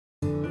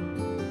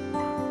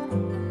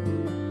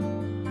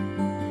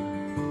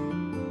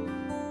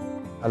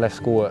I left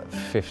school at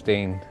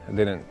 15. I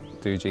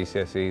didn't do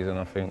GCSEs or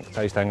nothing.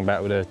 I used to hang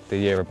about with the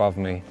year above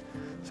me.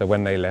 So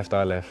when they left,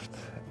 I left.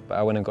 But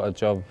I went and got a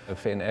job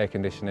fitting air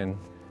conditioning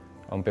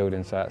on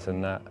building sites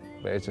and that.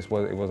 But it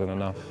wasn't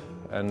enough.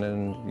 And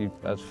then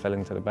I just fell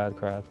into the bad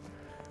crowd.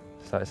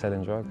 Started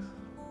selling drugs.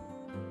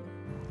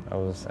 I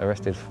was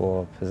arrested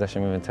for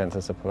possession with intent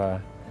to supply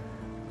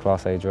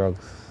Class A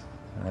drugs.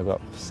 I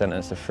got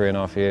sentenced to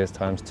 3.5 years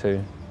times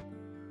 2.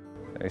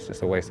 It's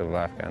just a waste of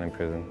life going in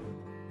prison.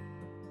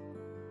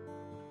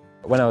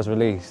 When I was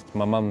released,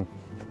 my mum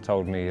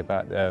told me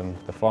about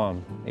the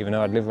farm. Even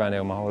though I'd lived around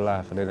here my whole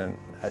life, I didn't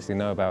actually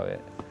know about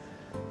it.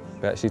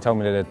 But she told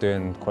me that they're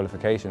doing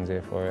qualifications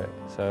here for it.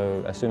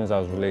 So as soon as I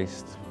was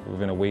released,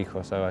 within a week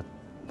or so, I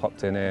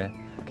popped in here,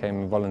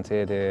 came and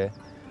volunteered here,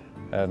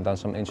 done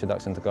some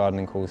introduction to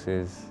gardening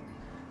courses,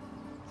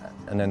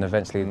 and then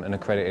eventually an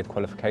accredited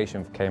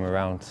qualification came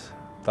around.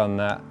 Done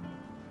that,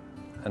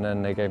 and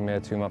then they gave me a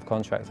 2-month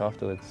contract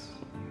afterwards.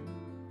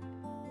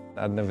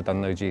 I'd never done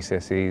no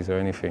GCSEs or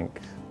anything,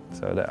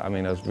 so I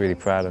was really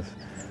proud of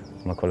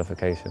my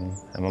qualification,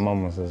 and my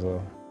mum was as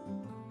well.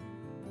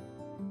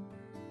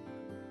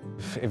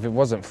 If it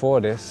wasn't for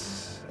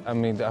this, I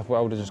would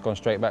have just gone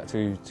straight back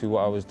to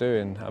what I was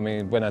doing.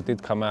 When I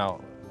did come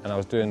out and I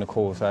was doing the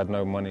course, I had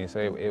no money, so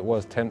it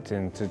was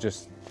tempting to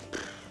just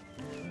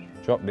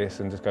drop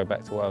this and just go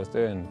back to what I was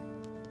doing.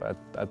 But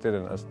I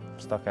didn't, I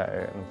stuck at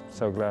it, and I'm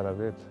so glad I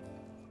did.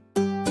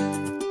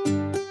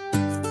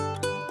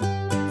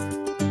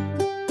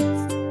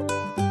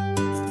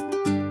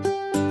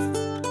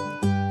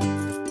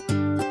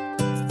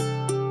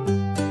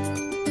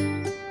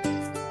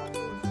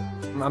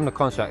 I'm the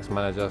contracts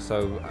manager,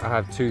 so I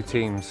have 2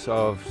 teams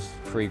of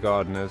 3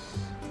 gardeners.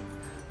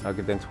 I'll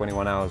give them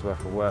 21 hours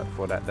worth of work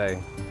for that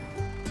day.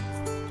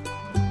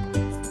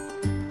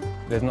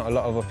 There's not a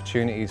lot of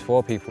opportunities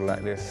for people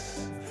like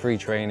this. Free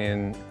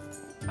training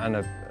and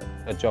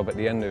a job at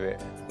the end of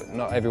it.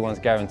 Not everyone's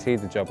guaranteed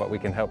the job, but we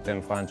can help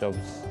them find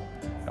jobs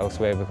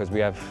elsewhere because we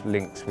have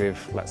links with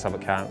like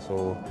Southwark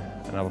Council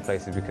and other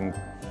places we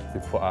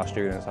put our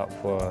students up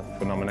for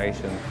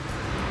nomination.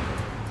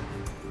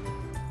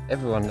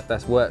 Everyone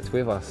that's worked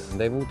with us,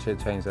 they've all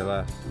changed their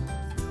lives.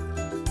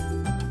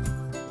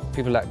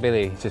 People like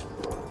Billy, just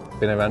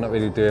been around, not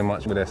really doing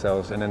much with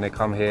themselves, and then they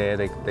come here,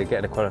 they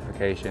get the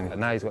qualification, and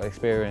now he's got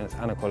experience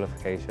and a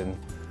qualification.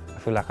 I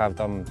feel like I've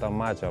done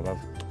my job.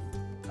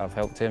 I've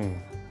helped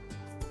him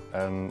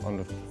on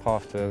the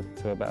path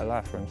to a better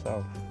life for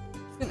himself.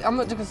 I'm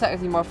not just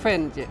exactly my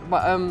friend,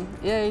 but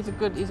yeah, he's a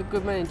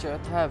good manager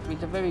to have. He's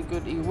very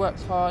good. He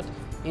works hard.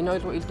 He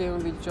knows what he's doing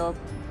with his job.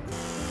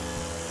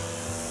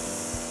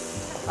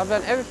 I've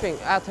done everything.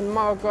 I had to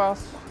mow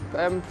grass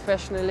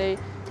professionally.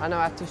 I know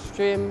how to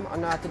trim. I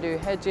know how to do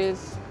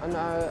hedges.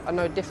 I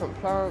know different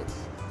plants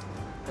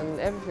and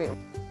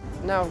everything.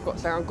 Now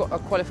I've got a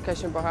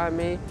qualification behind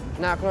me.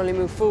 Now I can only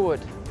move forward,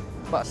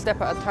 but a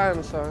step at a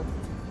time. So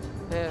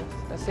yeah,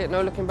 that's it.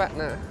 No looking back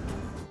now.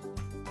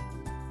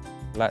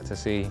 I'd like to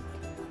see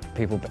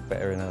people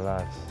better in their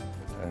lives,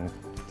 and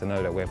to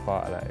know that we're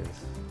part of that is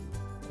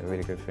a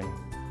really good thing.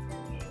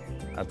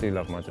 I do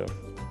love my job.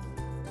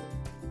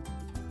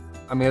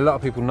 A lot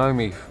of people know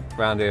me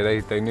around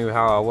here. They knew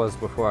how I was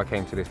before I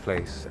came to this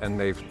place,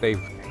 and I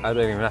don't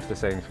even have to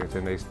say anything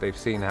to them. They've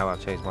seen how I've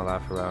changed my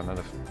life around, and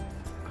I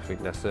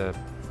think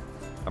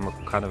I'm a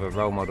kind of a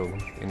role model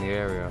in the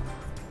area,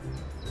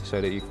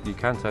 so that you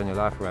can turn your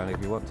life around if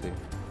you want to.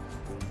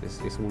 It's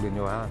all in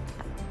your hands.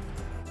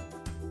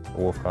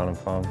 Walworth Garden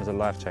Farm is a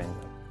life changer.